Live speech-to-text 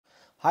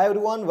Hi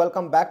everyone,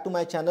 welcome back to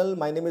my channel.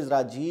 My name is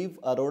Rajiv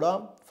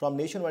Arora from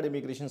Nationwide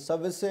Immigration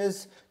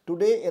Services.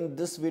 Today in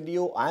this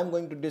video, I am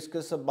going to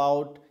discuss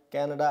about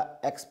Canada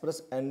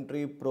Express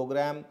Entry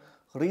Program,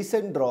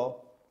 recent draw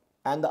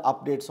and the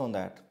updates on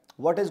that.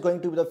 What is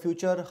going to be the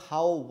future,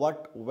 how,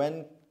 what,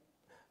 when,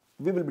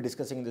 we will be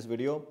discussing in this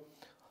video.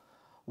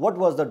 What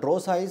was the draw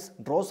size?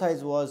 Draw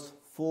size was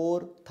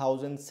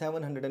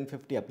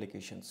 4,750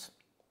 applications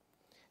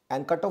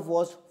and cutoff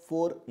was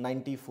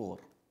 494.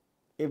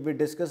 If we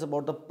discuss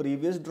about the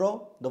previous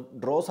draw, the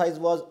draw size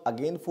was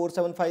again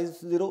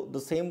 4750, the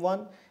same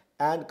one,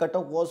 and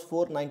cutoff was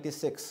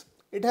 496.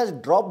 It has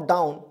dropped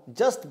down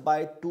just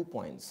by 2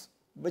 points,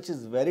 which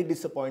is very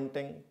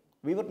disappointing.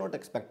 We were not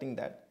expecting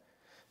that.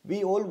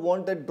 We all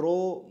want that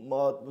draw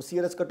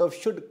CRS cutoff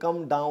should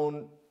come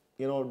down,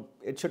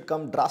 it should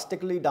come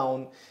drastically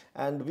down,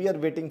 and we are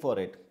waiting for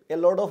it. A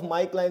lot of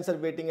my clients are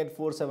waiting at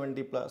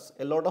 470 plus.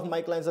 A lot of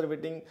my clients are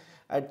waiting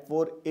at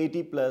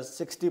 480 plus,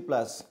 60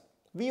 plus.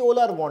 We all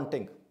are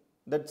wanting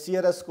that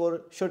CRS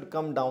score should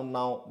come down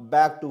now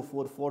back to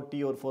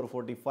 440 or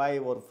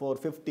 445 or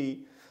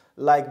 450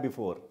 like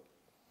before.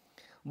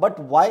 But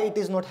why it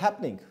is not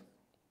happening?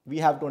 We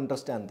have to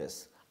understand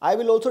this. I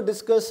will also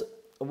discuss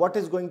what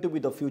is going to be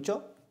the future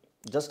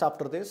just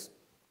after this.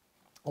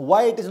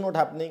 Why it is not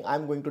happening, I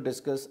am going to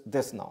discuss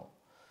this now.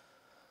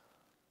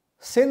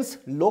 Since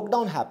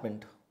lockdown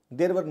happened,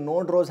 there were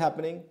no draws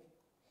happening,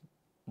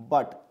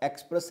 but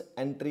express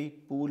entry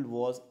pool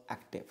was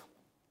active.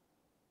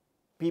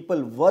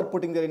 People were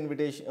putting their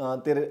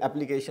their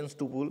applications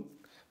to pool.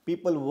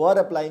 People were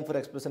applying for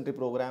express entry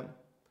program.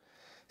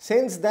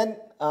 Since then,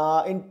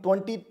 in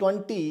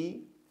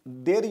 2020,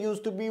 there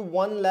used to be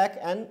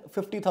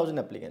 1,50,000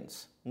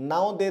 applicants.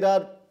 Now there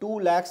are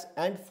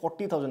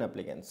 2,40,000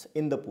 applicants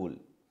in the pool.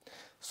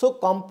 So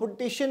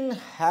competition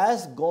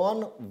has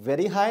gone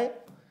very high.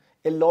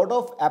 A lot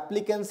of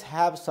applicants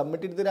have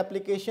submitted their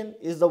application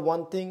is the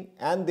one thing,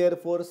 and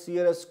therefore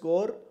CRS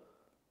score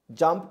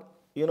jumped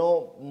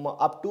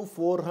up to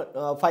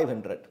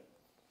 500.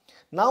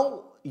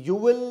 Now you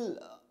will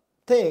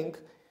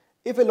think,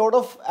 if a lot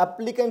of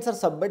applicants are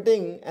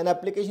submitting an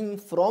application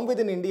from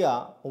within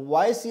India,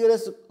 why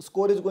CRS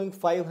score is going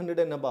 500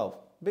 and above?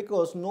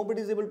 Because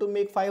nobody is able to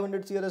make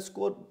 500 CRS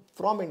score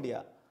from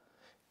India.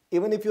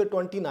 Even if you are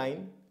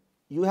 29,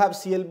 you have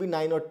CLB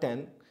 9 or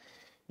 10,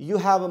 you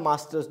have a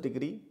master's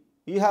degree,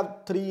 you have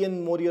 3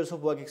 and more years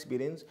of work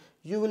experience,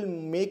 you will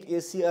make a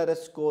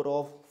CRS score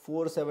of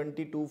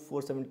 472,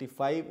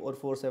 475 or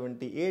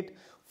 478.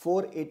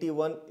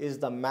 481 is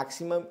the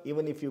maximum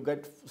even if you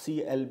get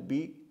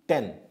CLB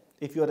 10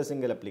 if you are a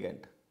single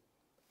applicant.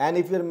 And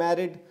if you are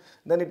married,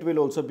 then it will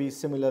also be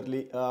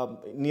similarly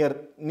near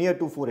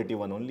to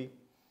 481 only.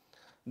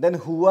 Then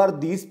who are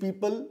these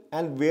people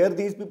and where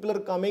these people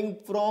are coming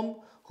from,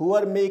 who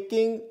are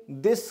making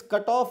this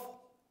cutoff,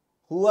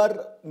 who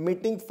are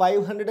meeting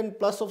 500 and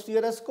plus of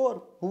CRS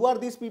score? Who are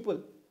these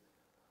people?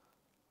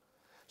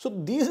 So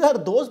these are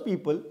those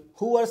people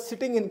who are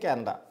sitting in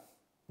Canada.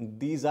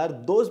 These are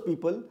those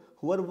people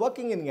who are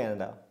working in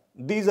Canada.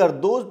 These are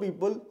those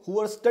people who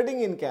are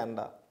studying in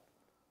Canada.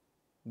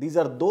 These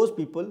are those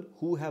people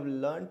who have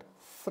learned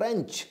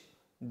French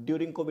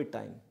during COVID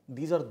time.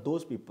 These are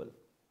those people.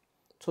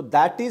 So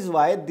that is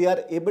why they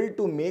are able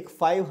to make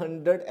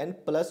 500 and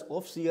plus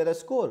of CRS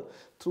score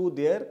through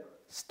their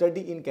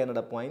study in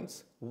Canada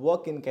points,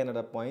 work in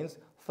Canada points,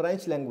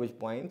 French language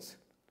points,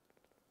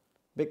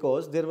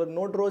 because there were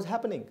no draws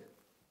happening.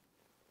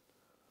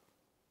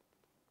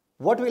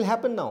 What will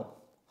happen now?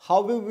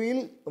 How we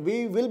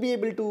will be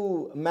able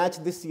to match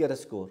this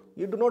CRS score?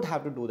 You do not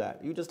have to do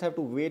that. You just have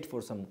to wait for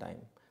some time.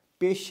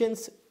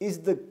 Patience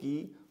is the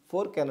key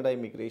for Canada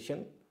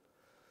immigration.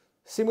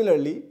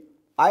 Similarly,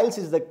 IELTS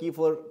is the key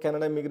for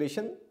Canada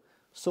immigration.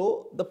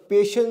 So the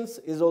patience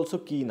is also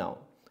key now.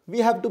 We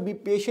have to be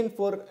patient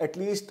for at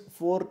least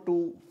 4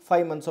 to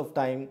 5 months of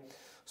time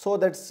so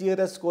that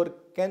CRS score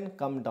can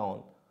come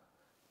down.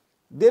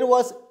 There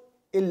was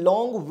a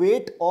long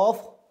wait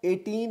of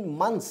 18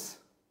 months.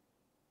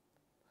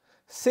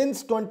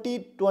 Since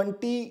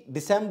 2020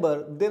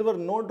 December, there were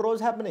no draws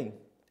happening,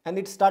 and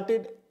it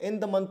started in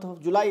the month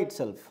of July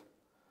itself.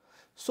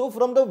 So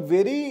from the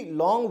very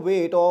long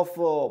wait of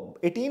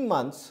 18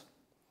 months,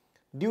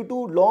 due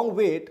to long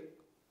wait,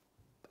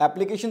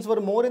 applications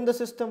were more in the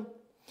system.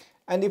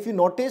 And if you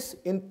notice,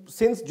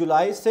 since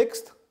July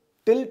 6th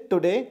till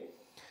today,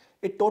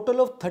 a total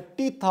of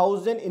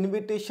 30,000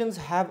 invitations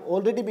have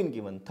already been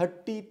given.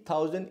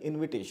 30,000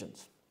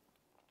 invitations.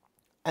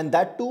 And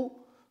that too,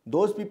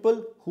 those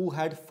people who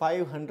had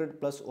 500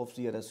 plus of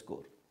CRS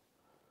score,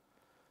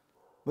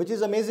 which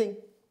is amazing.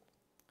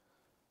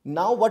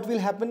 Now what will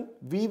happen?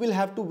 We will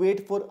have to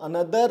wait for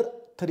another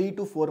 3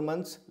 to 4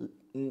 months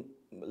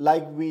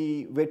like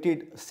we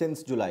waited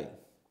since July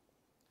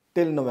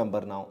till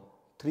November now.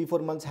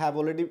 3-4 months have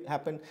already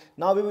happened.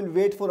 Now we will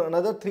wait for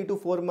another 3 to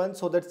 4 months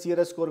so that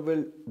CRS score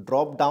will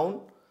drop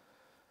down.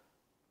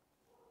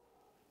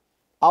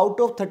 Out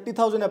of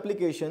 30,000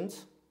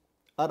 applications,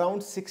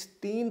 around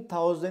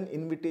 16,000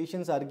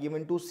 invitations are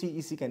given to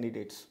CEC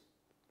candidates.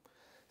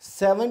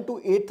 7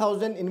 to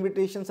 8,000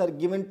 invitations are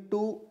given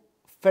to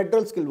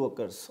federal skilled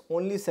workers,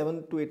 only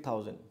 7 to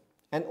 8,000,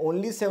 and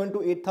only 7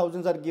 to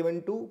 8,000 are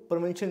given to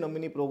provincial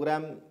nominee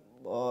program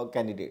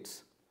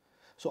candidates.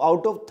 So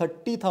out of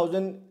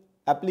 30,000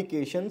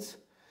 applications,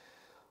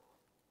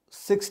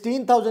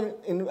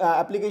 16,000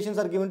 applications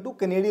are given to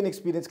Canadian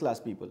experienced class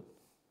people.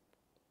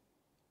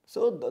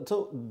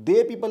 So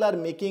they people are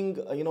making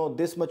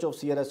this much of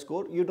CRS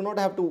score. You do not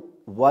have to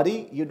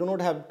worry. You do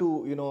not have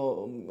to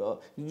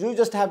you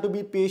just have to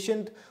be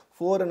patient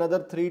for another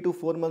 3 to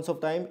 4 months of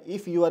time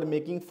if you are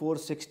making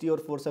 460 or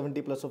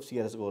 470 plus of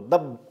CRS score.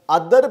 The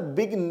other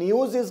big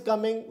news is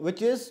coming,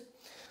 which is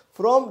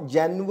from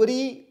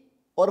January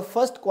or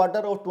first quarter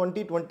of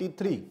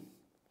 2023,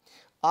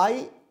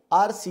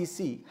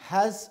 IRCC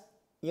has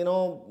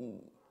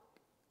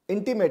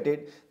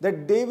intimated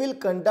that they will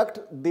conduct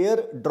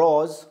their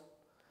draws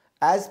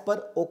as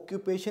per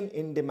occupation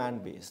in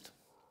demand based,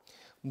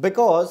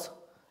 because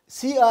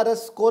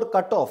CRS score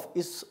cutoff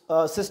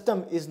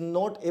system is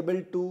not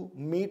able to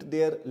meet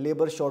their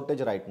labor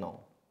shortage right now.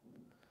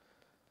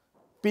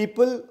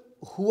 People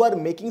who are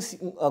making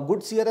a good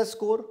CRS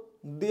score,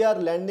 they are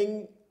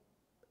landing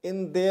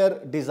in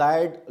their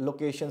desired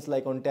locations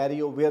like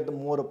Ontario, where the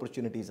more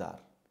opportunities are.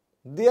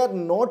 They are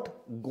not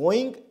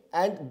going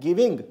and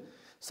giving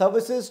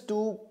services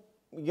to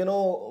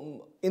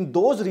in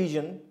those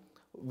regions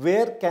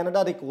where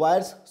Canada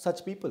requires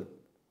such people.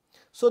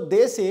 So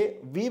they say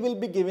we will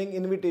be giving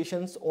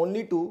invitations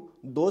only to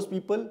those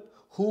people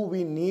who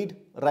we need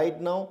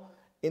right now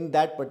in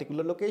that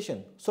particular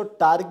location. So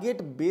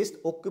target based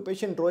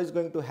occupation draw is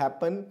going to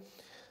happen,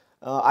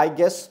 I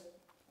guess,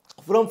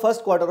 from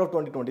first quarter of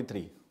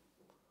 2023,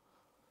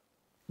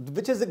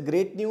 which is a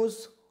great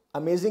news,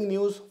 amazing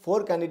news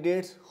for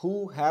candidates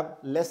who have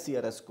less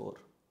CRS score.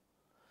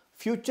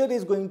 Future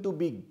is going to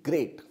be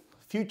great.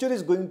 Future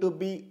is going to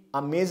be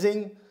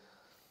amazing.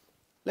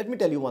 Let me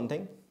tell you one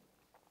thing.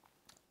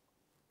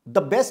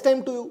 The best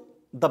time to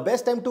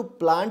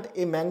plant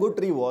a mango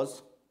tree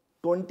was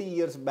 20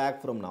 years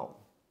back from now.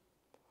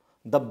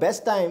 The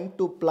best time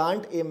to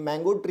plant a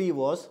mango tree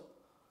was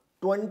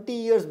 20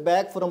 years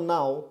back from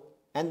now,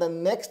 and the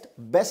next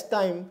best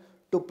time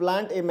to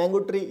plant a mango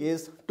tree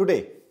is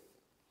today.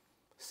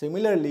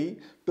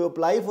 Similarly, to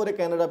apply for a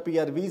Canada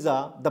PR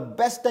visa, the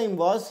best time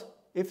was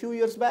a few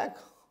years back,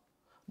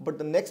 but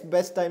the next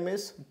best time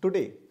is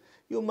today.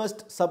 You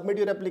must submit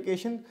your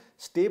application,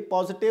 stay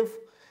positive,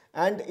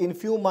 and in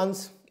few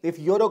months, if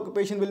your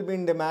occupation will be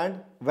in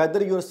demand,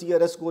 whether your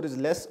CRS score is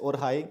less or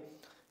high,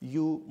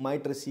 you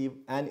might receive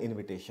an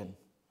invitation.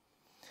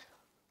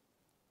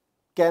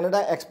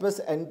 Canada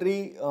Express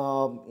Entry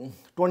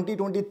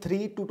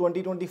 2023 to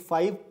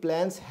 2025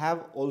 plans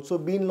have also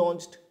been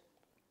launched.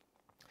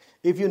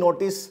 If you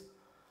notice,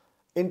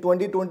 in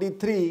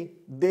 2023,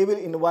 they will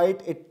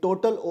invite a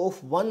total of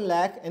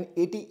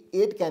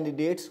 1,88,000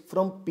 candidates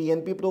from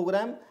PNP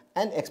program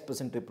and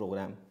Express Entry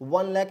program,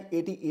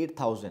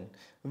 1,88,000,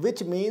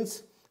 which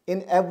means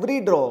in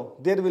every draw,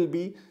 there will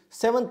be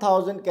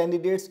 7,000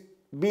 candidates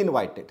be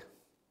invited.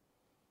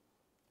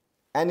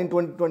 And in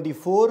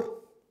 2024,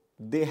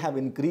 they have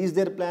increased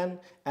their plan,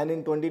 and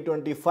in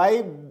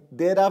 2025,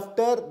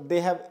 thereafter,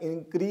 they have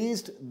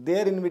increased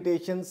their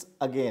invitations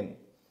again.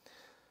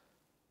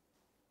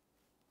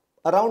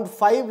 Around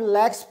 5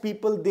 lakhs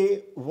people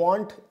they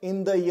want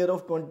in the year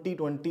of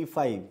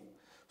 2025.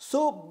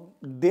 So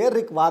their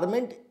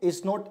requirement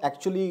is not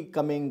actually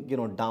coming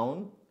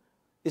down.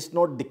 It's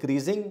not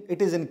decreasing,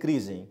 it is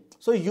increasing.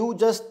 So you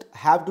just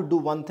have to do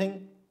one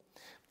thing.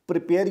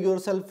 Prepare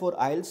yourself for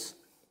IELTS.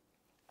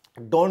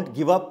 Don't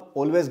give up,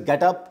 always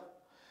get up.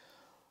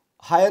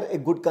 Hire a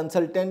good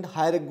consultant,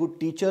 hire a good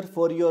teacher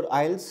for your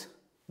IELTS.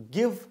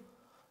 Give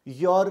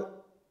your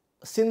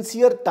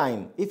sincere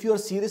time. If you are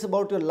serious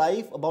about your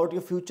life, about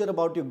your future,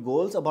 about your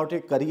goals, about your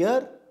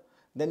career,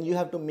 then you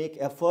have to make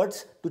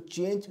efforts to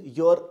change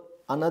your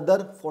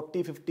another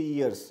 40-50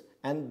 years,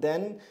 and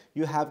then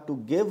you have to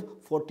give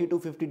 40 to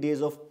 50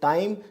 days of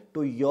time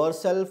to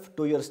yourself,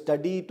 to your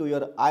study, to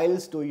your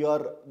IELTS, to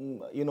your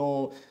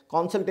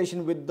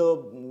consultation with the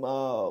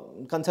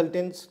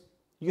consultants.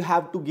 You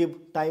have to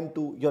give time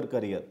to your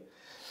career.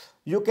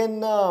 You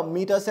can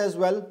meet us as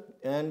well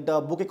and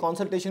book a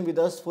consultation with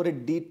us for a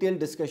detailed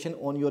discussion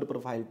on your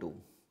profile too.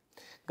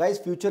 Guys,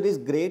 future is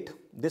great.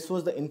 This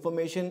was the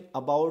information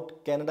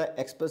about Canada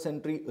Express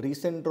Entry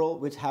recent draw,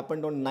 which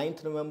happened on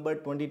 9th November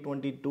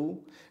 2022.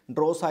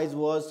 Draw size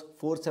was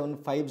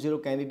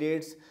 4750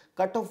 candidates.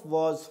 Cutoff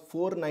was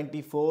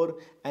 494,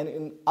 and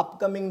in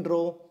upcoming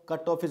draw,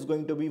 cutoff is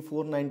going to be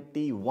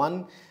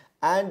 491.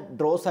 And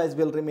draw size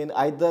will remain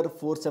either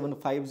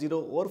 4750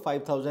 or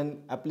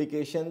 5000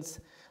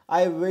 applications.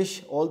 I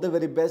wish all the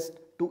very best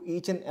to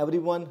each and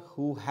everyone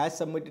who has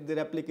submitted their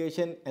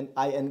application, and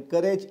I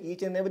encourage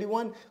each and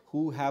everyone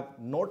who have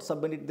not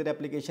submitted their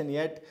application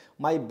yet.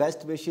 My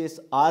best wishes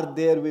are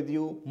there with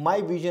you.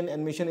 My vision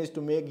and mission is to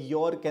make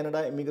your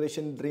Canada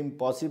immigration dream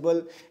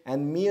possible,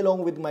 and me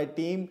along with my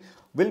team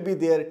will be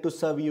there to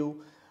serve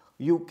you.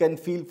 You can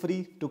feel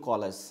free to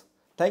call us.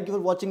 Thank you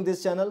for watching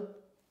this channel.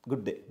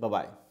 Good day.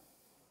 Bye-bye.